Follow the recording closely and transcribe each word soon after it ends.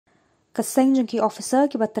Kaseng jengki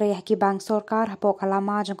officer ki baterai haki bank Sorkar hapok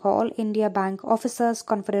halama jengko All India Bank Officers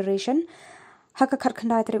Confederation haka khat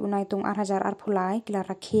khandai tari unai tung 8,000 arphulai kila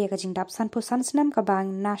rakhi ka jingdap san pusan snam ka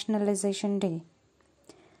bank nationalization day.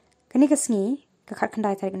 Kani kasngi ka khat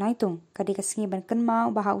khandai tari unai tung kadi kasngi ban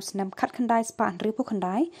kanmau baha usnam khat khandai spa ripu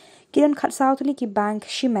khandai kidan khat sautli ki bank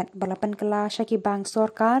Riewshimet balapan kala shaki bank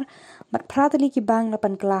Sorkar mat pratli ki bank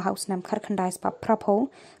lapan kala hausnam khat khandai spa prapo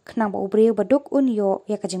khnang ba ubreu baduk un yo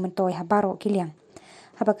ya ka jingman toy habaro kiliang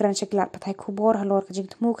habakran shaklat pathai khubor halor ka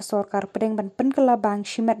jingtmu ka Sorkar pedeng ban penkala bank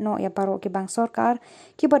Riewshimet no ya baro ki bank Sorkar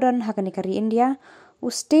ki badan hakani kari India u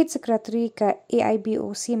state secretary ka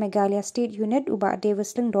Aiboc Meghalaya state unit uba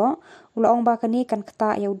Davis lingdo ulong ba kani kan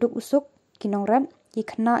kata ya uduk usuk kinong ram ki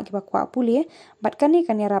khna ki bakwa puli bat kani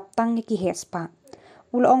kan yarap tang ki hespa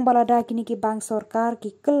ulong balada kini ki bank Sorkar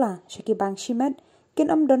ki kala shaki bank Riewshimet kin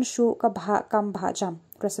don shu ka bha kam bha jam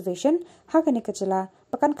reservation hakani ka jela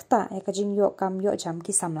pakan kata ya ka jing yo kam yo jam ki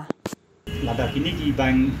samla lada kini ki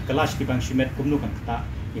bank kelas ki bank Riewshimet kumnu kan kata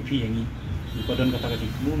epi yangi Kodon kata kati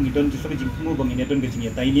mu ngidon justru jing mu bang ini don kecing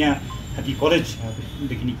ya tainya hati college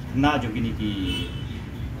untuk kini kena jo kini ki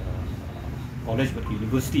college bagi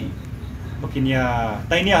university makin ya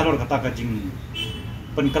tainya halor kata kajing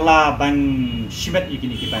penkela bank Riewshimet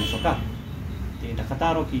kini ki bank Sorkar tidak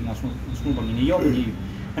kata ro ki ngasmu bang ini yo ni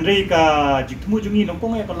Henry ka jing mu jungi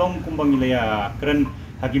nongkong ya kalong kumbang ile ya keren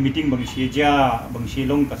hagi meeting bang Sieja bang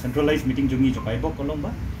Shillong ka centralized meeting jungi jo Aiboc kalong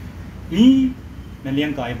ba ni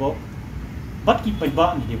naliang ka Aiboc bat ki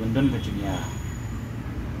paiba ni di bandon ka junia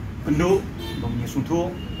pendu bang ni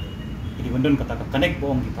suntu di bandon kata ka connect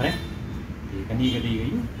bong ki pare di kani gadi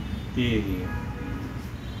gayu di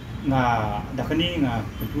nga dakani nga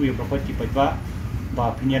pentu ya proper ki paiba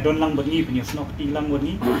ba pinya don lang bani pinya snok ti lang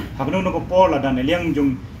bani habno no ko pol ada neliang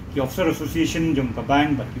jung ki officer association jung ka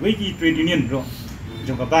bank bat ki wei ki trade union ro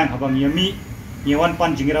jung ka bank habang yami nyawan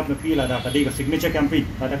pan jingirap na pila da kadi ka signature campaign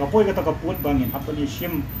pada ka poi ka ta ka put bangin hapani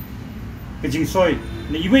shim kejing soy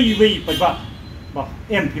ni iwe pajba ba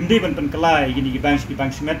em pimde ban pen kelai gini ki bank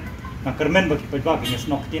Riewshimet na kermen ba ki pajba ki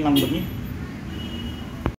snok tin lang bani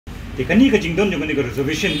te kani kejing don jong ni ka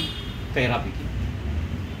reservation kai rap ki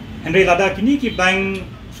henry lada kini ki bank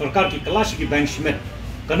Sorkar ki kelas ki bank Riewshimet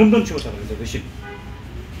kanum don chota reservation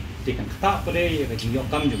te kan kata pare ya kejing yo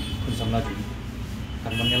kam jong kun samla jong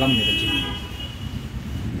kan menyelam ni kejing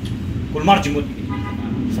kulmar jimut ki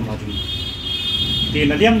samla jong di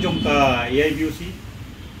naliang jong ka Aiboc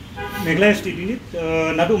Meghalaya state unit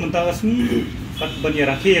nadu mentasmi kat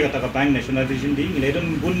banya rakhe kata ka bank nationalization di ngile don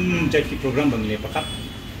bun jai ki program bang le pakat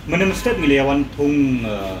menem state ngile wan thung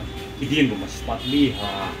idien bu mas patli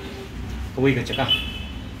ha koi ka chaka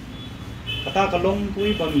kata kalong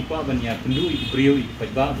koi bang ipa banya pendu i brio i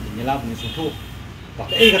pajba nyala bang suthu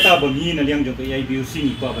pak kata bang ni naliang jong ka Aiboc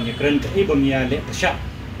ni pa banya keren ka bang ya le Pyrshah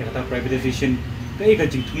kata privatization ka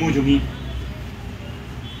jing thumu jongi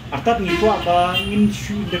artat ni tua ba ngin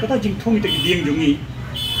shu de kata jing thong ite dieng jungi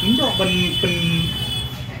ndo ban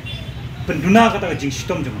penduna kata jing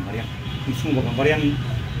sistem jong mariang musmu ba mariang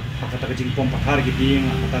kata jing pom pathar ki dieng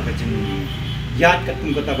kata jing yat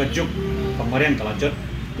katung kata juk pamariang kala jot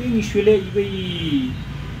ting shule ibe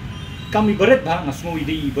kami beret ba ngasmu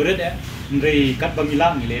ide beret ya ndre kat ba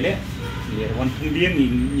milang ngilele le wan thung dieng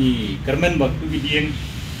ni kermen ba tu dieng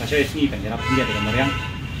kasai sni kan jarap dia de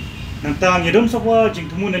mariang nantang yedom sapwa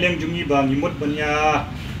jingtumu naliang jungi bang imut banya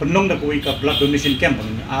penong da koi ka blood donation camp bang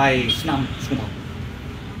ai snam suma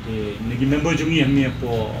negi member jungi hamni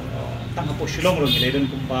po tang po Shillong ro ngileden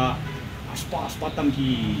kumpa aspa tam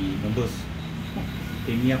ki members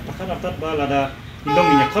temia pakar atat ba lada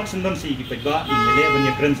indong nya khat sundon si ki pejba ingele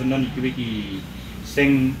banya kren sundon ki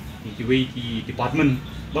seng ki department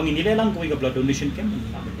bang inile lang koi ka blood donation camp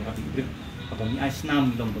bang rapi bre abang ai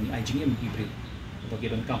snam dong bang ai jingem ki bre bagi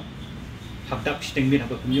don kam hakdak steng min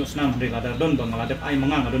apa kumyo snam re lada don bang lada ai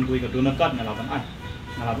mangang don kui ka donakat ngalaban ai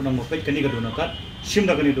ngalaban nang mopet kani ka donakat sim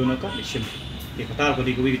da kani donakat sim ke katar ko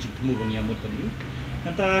di kui ki tumu bang yamut kani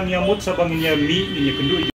nanta yamut sa bang nya mi ni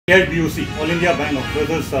kendu Aiboc All India Bank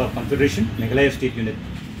Officers Confederation Meghalaya state unit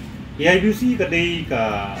Aiboc ka dei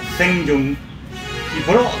ka seng jong ki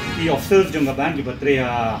boro ki officers jong ka bank ki batre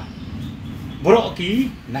boro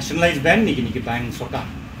ki nationalized bank ni ki bank Sorkar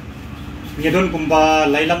nyedon kumba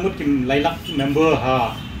lailak member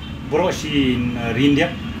ha boroshi in India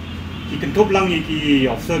ki kentop lang ki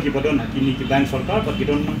officer ki badon kini ki bank Sorkar but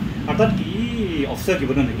kidon atat ki officer ki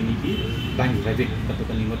badon kini ki bank private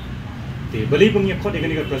katukan lingot te bali bang yakho de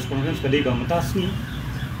kani ka press conference kadi ga matasni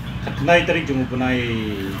khatnai tarik jumu bunai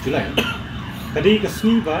Julai kadi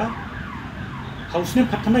kasni ba house ne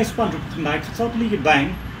khatnai span khatnai khasautli ki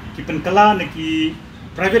bank ki penkala ne ki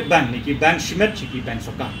private bank ni ki bank Riewshimet ki bank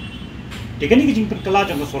Sorkar tekani ki jingpen kala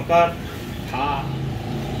jong Sorkar tha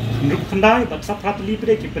nup khandai bat sa prat li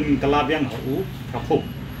pre ki pen kala byang hu prapo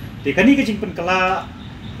tekani ki jingpen kala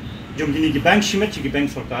jong gini ki bank Riewshimet ki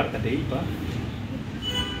bank Sorkar ka dei ba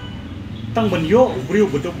tang banyo briu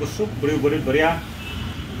buduk busuk briu buduk beria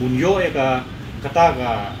bunyo eka kata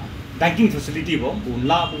ka banking facility bo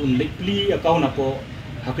bunla bun likli account apo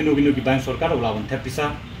hakino gino ki bank Sorkar ulawan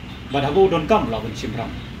thepisa bad hago don kam ulawan simram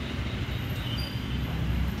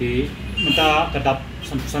ti menta kadap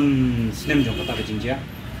san snem jong kata ka jingjia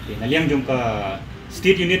ti naliang jong ka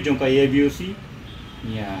state unit jong ka AIBOC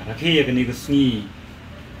nia rakhe ya kani gsni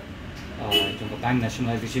jong ka bank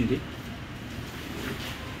nationalization di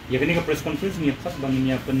ya kani ka press conference ni khat bang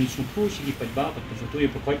nia pen supu sigi padba pat sutu ye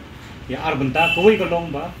pokoi ya arbenta koi ka long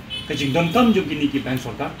ba ka jingdon kam jong kini ki bank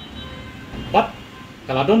Sorkar but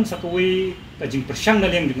kaladon sakoi ka jing Pyrshah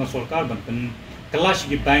naliang jong Sorkar ban pen kelas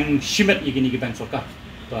ki bank Riewshimet ye kini ki bank Sorkar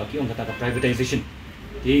ba ki ong kata ka privatization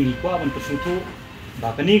ti ni kwa ban sutu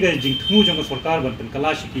ba kani ga jing thu jong Sorkar ban pen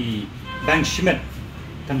kelas ki bank Riewshimet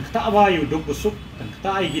kan kata ba yu dok busuk kan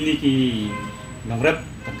kata ai gini ki nangrep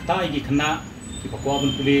kan kata ai ki khana ki pakwa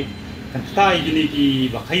ban puli kan kata ai gini ki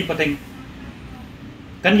ba khai pateng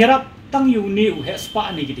kan yarap tang yu ni u he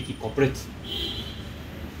spa ni ki corporate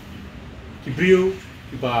ki brio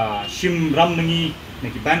ki ba shim ram nangi ne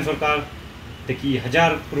ki bank Sorkar te ki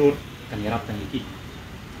 1000 crore kan yarap tang ki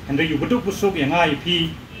andre yu buduk busuk yang ai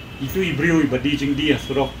pi itu i brio i badi jing dia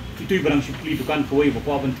surok itu i barang shipli dukan koi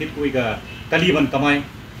bakwa ban thit koi ga kaliban kamai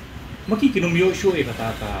maki kinum yo show e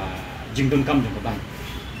kata ka jingdon kam jong ka bank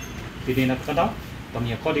ti na kata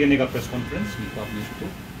pamia khodi ne ga press conference ni ko apni tu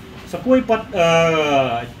sakoi pat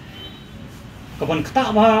kapan kata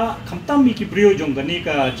ba khamtam mi ki brio jong gani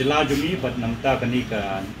ka jila jumi bat namta gani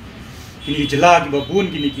ka kini jila ki babun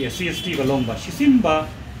kini ki SCST ka lomba sisimba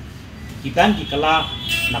ki bank ki kala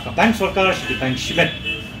na ka bank Sorkar ki bank Riewshimet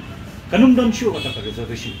kanum don show kata ka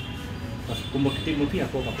reservation pas kumbakti mo pi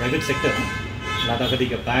ako ka private sector lada kadi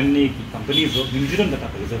ka bank ni ki company zo nimjiron kata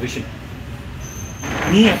ka reservation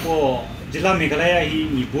ni ako jila Meghalaya hi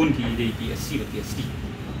ni bun ki de ki SC ka ST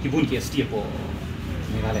ki bun ki ST ako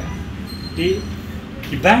Meghalaya ti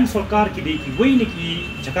ki bank Sorkar ki de ki wei ni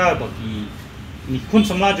ki jaka ba ki ni khun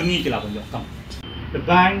samla jungi ki la ban yo kam the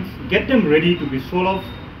banks get them ready to be sold off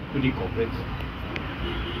to the corporates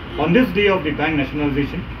on this day of the bank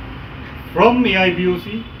nationalization from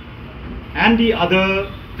AIBOC and the other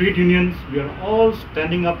trade unions, we are all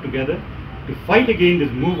standing up together to fight against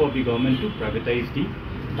this move of the government to privatize the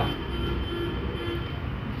bank.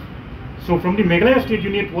 So from the Meghalaya State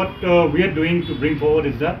Unit, what we are doing to bring forward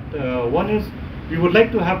is that one is we would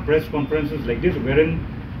like to have press conferences like this, wherein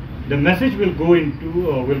the message will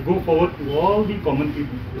go forward to all the common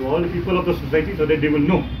people, to all the people of the society, so that they will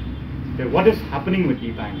know that what is happening with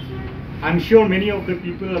the banks. I'm sure many of the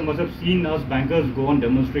people must have seen us bankers go on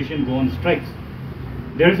demonstration, go on strikes.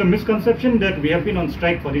 There is a misconception that we have been on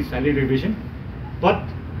strike for the salary revision, but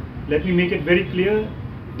let me make it very clear.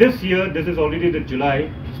 This year, this is already the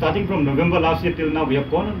July. Starting from November last year till now, we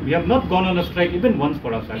have not gone on a strike even once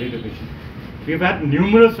for our salary revision. We have had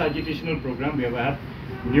numerous agitational programs. We have had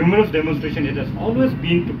numerous demonstrations. It has always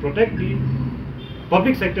been to protect the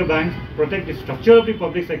public sector banks, protect the structure of the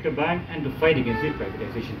public sector bank, and to fight against the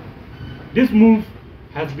privatization. This move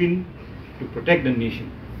has been to protect the nation.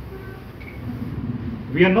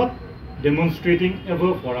 We are not demonstrating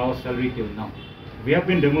ever for our salary till now. We have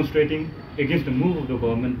been demonstrating against the move of the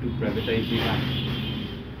government to privatize the bank.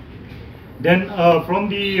 Then from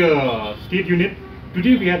the state unit,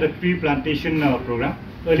 today we had a tree plantation program.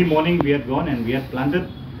 Early morning we had gone and we had planted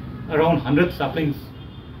around 100 saplings.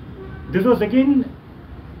 This was again,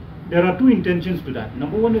 there are two intentions to that.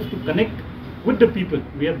 Number one is to connect with the people.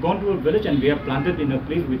 We have gone to a village and we have planted in a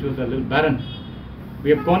place which was a little barren.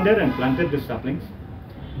 We have gone there and planted the saplings.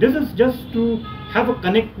 This is just to have a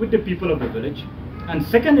connect with the people of the village. And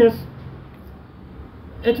second is,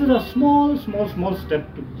 it is a small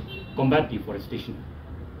step to combat deforestation.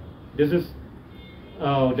 This is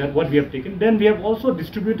what we have taken. Then we have also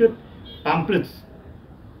distributed pamphlets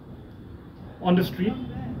on the street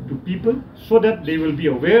to people so that they will be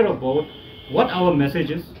aware about what our message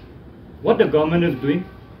is, what the government is doing,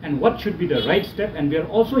 and what should be the right step. And we are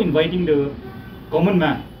also inviting the common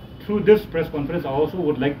man. Through this press conference, I also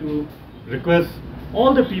would like to request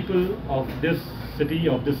all the people of this city,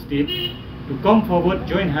 of this state, to come forward,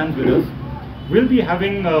 join hands with us. We'll be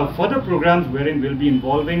having further programs wherein we'll be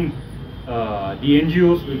involving the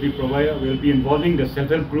NGOs, we'll be involving the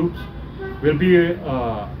self-help groups, we'll be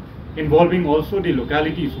involving also the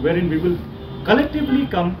localities, wherein we will collectively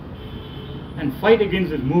come and fight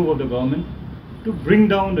against this move of the government to bring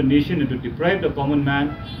down the nation and to deprive the common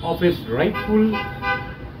man of his right to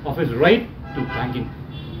banking.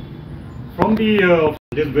 From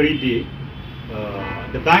this very day,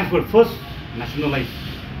 the banks were first nationalized.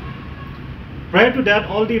 Prior to that,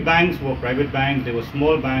 all the banks were private banks, they were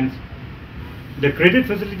small banks. The credit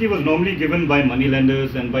facility was normally given by money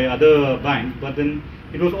lenders and by other banks, but then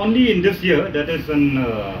it was only in this year, that is in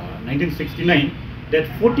 1969, that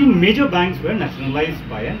 14 major banks were nationalized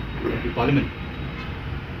by the parliament.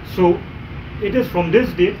 So it is from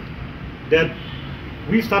this date that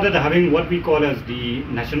we started having what we call as the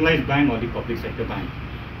nationalized bank or the public sector bank.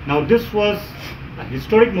 Now this was a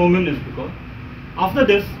historic moment, is because after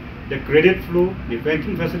this the credit flow, the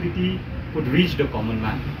banking facility could reach the common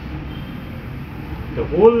man. The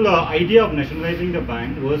whole idea of nationalizing the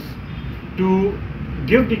bank was to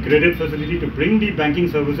give the credit facility to bring the banking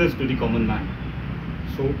services to the common man.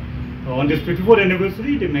 So on this 54th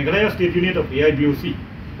anniversary, the Meghalaya State Unit of AIBOC,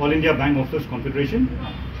 All India Bank Officers Confederation,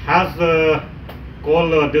 has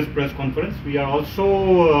called this press conference. We are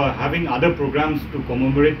also having other programs to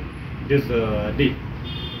commemorate this day.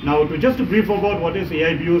 Now, just to brief about what is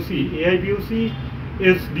AIBOC. AIBOC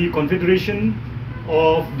is the confederation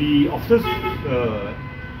of the officers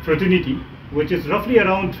fraternity, which is roughly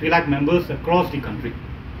around 3 lakh members across the country.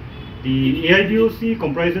 The AIBOC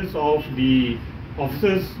comprises of the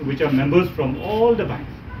officers which are members from all the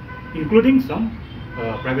banks, including some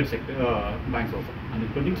private sector banks also, and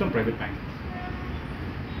including some private banks.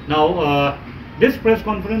 Now, this press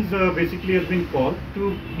conference basically has been called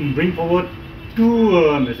to bring forward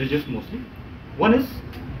two messages mostly. One is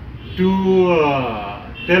to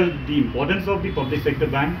tell the importance of the public sector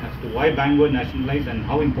bank as to why banks were nationalized and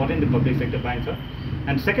how important the public sector banks are.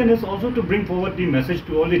 And second is also to bring forward the message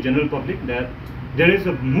to all the general public that there is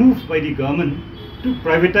a move by the government to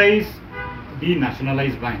privatize the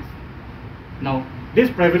nationalized banks. Now, this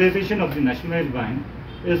privatization of the nationalized bank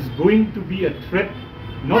is going to be a threat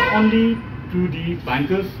not only to the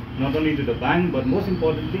bankers, not only to the bank, but most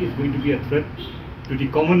importantly, it's going to be a threat to the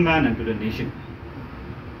common man and to the nation.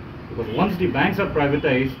 Because once the banks are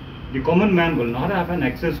privatized, the common man will not have an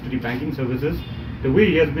access to the banking services the way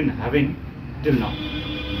he has been having till now.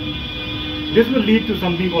 This will lead to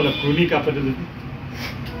something called a crony capitalism.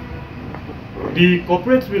 The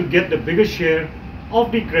corporates will get the biggest share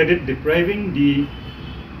of the credit, depriving the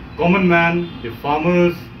common man, the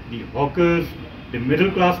farmers, the hawkers, the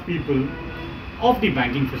middle class people of the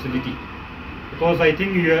banking facility. Because I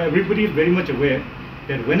think everybody is very much aware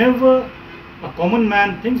that whenever a common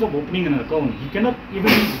man thinks of opening an account, he cannot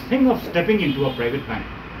even think of stepping into a private bank.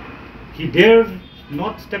 He dares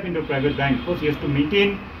not step into a private bank because he has to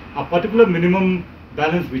maintain a particular minimum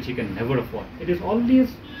balance which he can never afford. It is always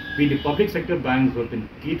been the public sector banks who have been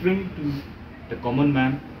catering to the common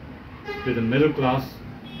man, to the middle class,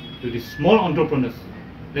 to the small entrepreneurs.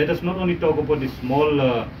 Let us not only talk about the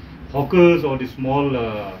small hawkers or the small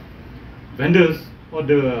vendors or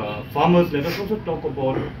the farmers, let us also talk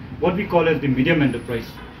about what we call as the medium enterprise,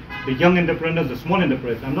 the young entrepreneurs, the small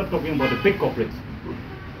enterprise. I'm not talking about the big corporates.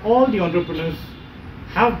 All the entrepreneurs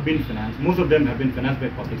have been financed, most of them have been financed by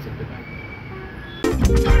public sector banks.